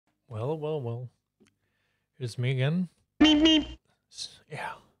Well, well, well. It's me again. Yeah,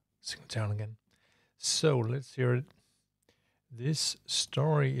 sing it down again. So let's hear it. This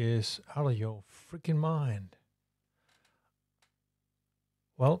story is out of your freaking mind.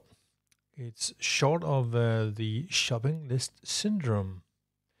 Well, it's short of the shopping list syndrome.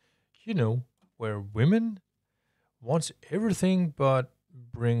 You know, where women wants everything but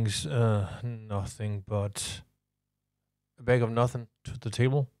brings nothing but a bag of nothing to the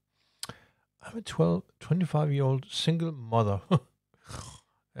table. I'm a 25-year-old single mother.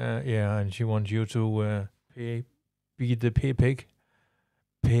 Yeah, and she wants you to pay, be the pay pig.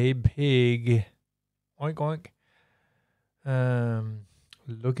 Pay pig. Oink, oink.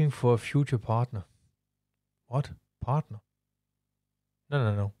 Looking for a future partner. What? Partner? No,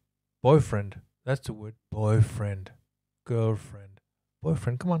 no, no. Boyfriend. That's the word. Boyfriend. Girlfriend.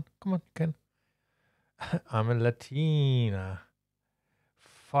 Boyfriend. Come on. Come on. You can. I'm a Latina.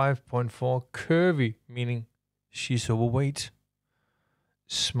 5.4 curvy, meaning she's overweight.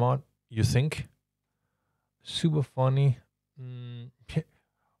 Smart, you think? Super funny. Mm,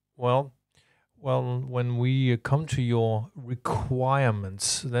 well, when we come to your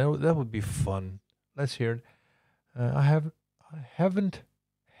requirements, that would be fun. Let's hear it. I haven't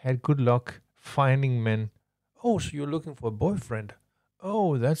had good luck finding men. Oh, so you're looking for a boyfriend?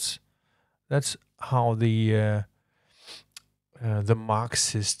 Oh, that's how the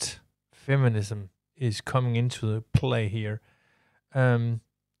Marxist feminism is coming into the play here. Um,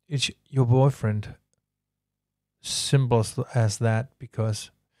 it's your boyfriend. Simple as that, because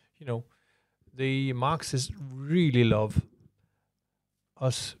you know the Marxists really love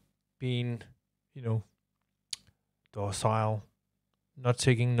us being, you know, docile, not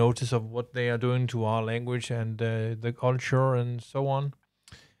taking notice of what they are doing to our language and the culture and so on.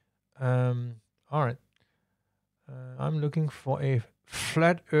 All right. I'm looking for a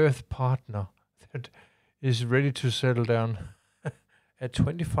flat Earth partner that is ready to settle down at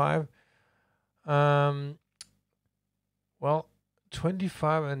 25. Um, well,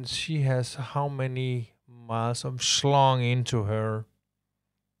 25, and she has how many miles of slung into her,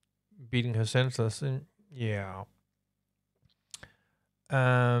 beating her senseless? And yeah.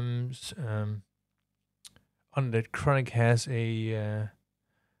 Undead Chronic has a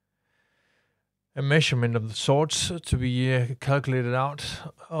measurement of the sorts to be calculated out.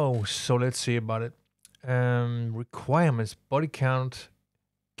 Oh, so let's see about it. Requirements: body count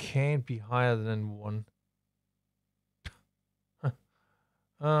can't be higher than one.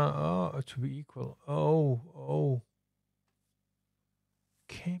 Huh. To be equal. Oh,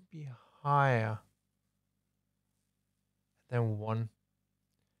 can't be higher than one.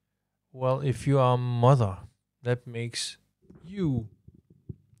 Well, if you are a mother, that makes you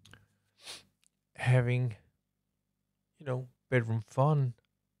having, bedroom fun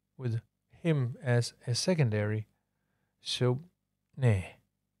with him as a secondary. So, nah,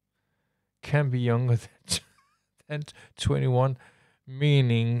 can be younger than 21,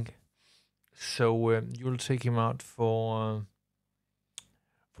 meaning, so you'll take him out for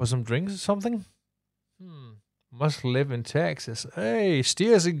some drinks or something? Hmm. Must live in Texas. Hey,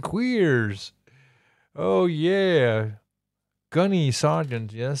 steers and queers. Oh yeah, Gunny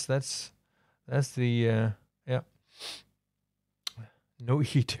Sergeant. Yes, that's the yeah. No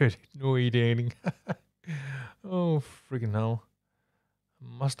eater, no eating. Oh freaking hell!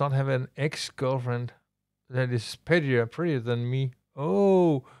 Must not have an ex-girlfriend that is prettier than me.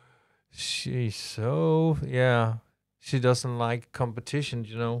 Oh, she's so yeah. She doesn't like competition,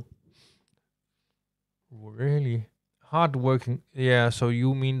 you know. Really hardworking. Yeah. So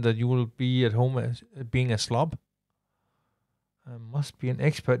you mean that you will be at home as being a slob? Must be an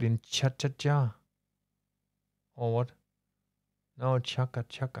expert in cha cha cha or what? No, chaka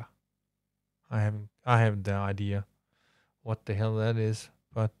chaka. I have the idea what the hell that is,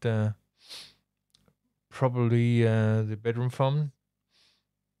 but probably the bedroom phone.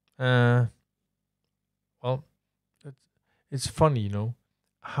 Uh, well, it's, it's funny, you know.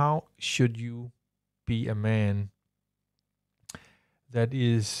 How should you be a man that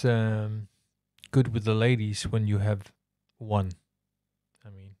is good with the ladies when you have one? I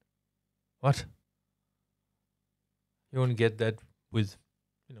mean, what? You won't get that with,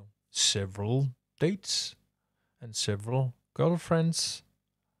 several dates and several girlfriends.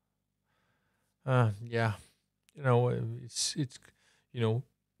 Yeah, it's you know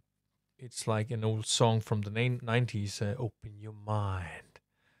it's like an old song from the 90s. Open your mind.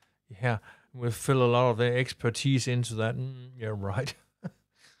 Yeah, we'll fill a lot of their expertise into that. Yeah, right.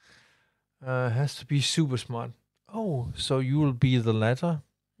 Has to be super smart. Oh, so you will be the latter?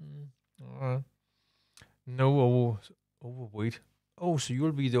 Mm, all right. No overweight. Oh, so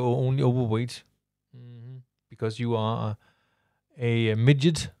you'll be the only overweight. Because you are a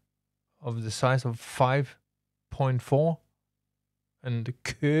midget of the size of 5.4 and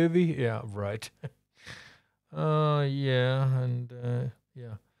curvy. Yeah, right. Yeah, and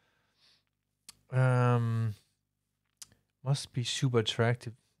yeah. Um, must be super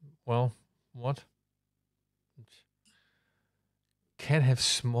attractive. Well, what? Can't have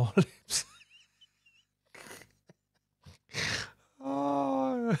small lips.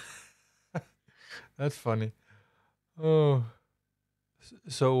 Oh, that's funny. Oh,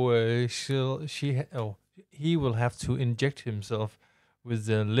 so he will have to inject himself with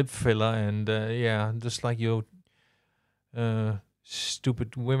the lip filler, and yeah, just like your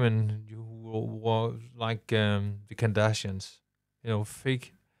stupid women who were like the Kardashians,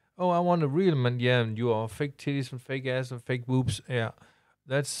 fake. Oh, I want a real man. Yeah, and you are fake titties and fake ass and fake boobs. Yeah,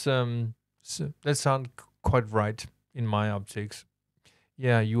 that's that sounds quite right in my optics.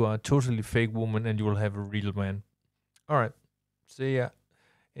 Yeah, you are a totally fake woman, and you will have a real man. All right, see ya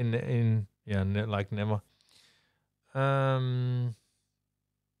in yeah, like never. Um,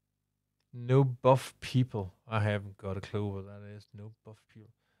 no buff people. I haven't got a clue what that is. No buff people.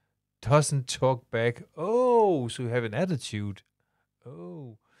 Doesn't talk back. Oh, so you have an attitude.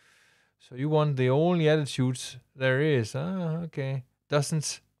 Oh, so you want the only attitudes there is. Ah, okay.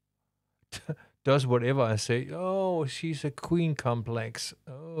 Doesn't does whatever I say. Oh, she's a queen complex.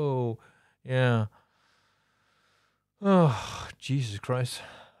 Oh, yeah. Oh, Jesus Christ.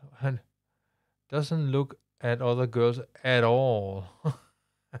 And doesn't look at other girls at all.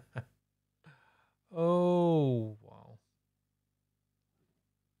 Oh, wow.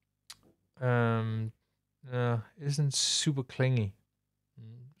 Um, isn't super clingy.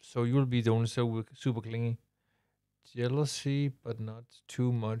 So you'll be the only super clingy. Jealousy, but not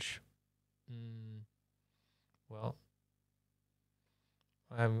too much. Mm, well,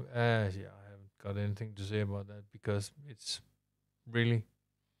 I haven't got anything to say about that because it's really.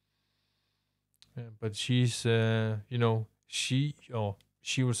 But she's,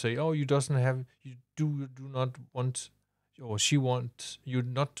 she will say, oh, you doesn't have, you do not want, or she wants you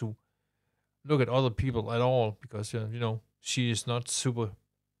not to look at other people at all because she is not super,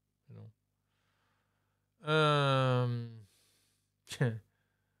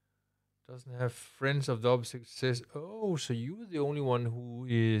 doesn't have friends of the opposite sex. Oh, so you're the only one who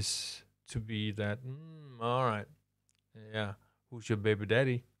is to be that. All right. Yeah. Who's your baby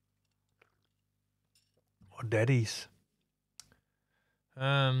daddy or daddies?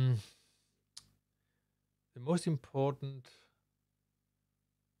 Um, the most important.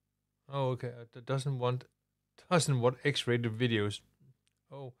 Oh, okay. Doesn't want X-rated videos.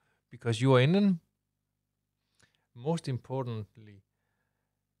 Oh, because you are in them. Most importantly,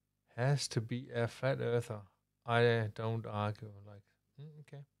 has to be a flat earther. I don't argue. Like,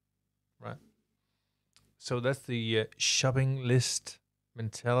 okay, right. So that's the shopping list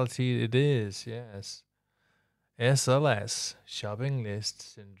mentality. It is, yes. SLS, shopping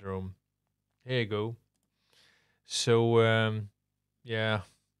list syndrome. Here you go. So, yeah,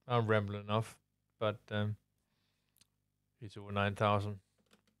 I'm rambling enough, but it's over 9,000.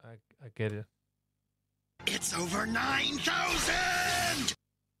 I get it. It's over 9,000!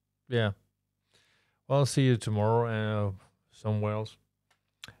 Yeah. Well, I'll see you tomorrow somewhere else.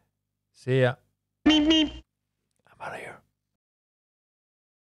 See ya. Meep, meep. I'm out of here.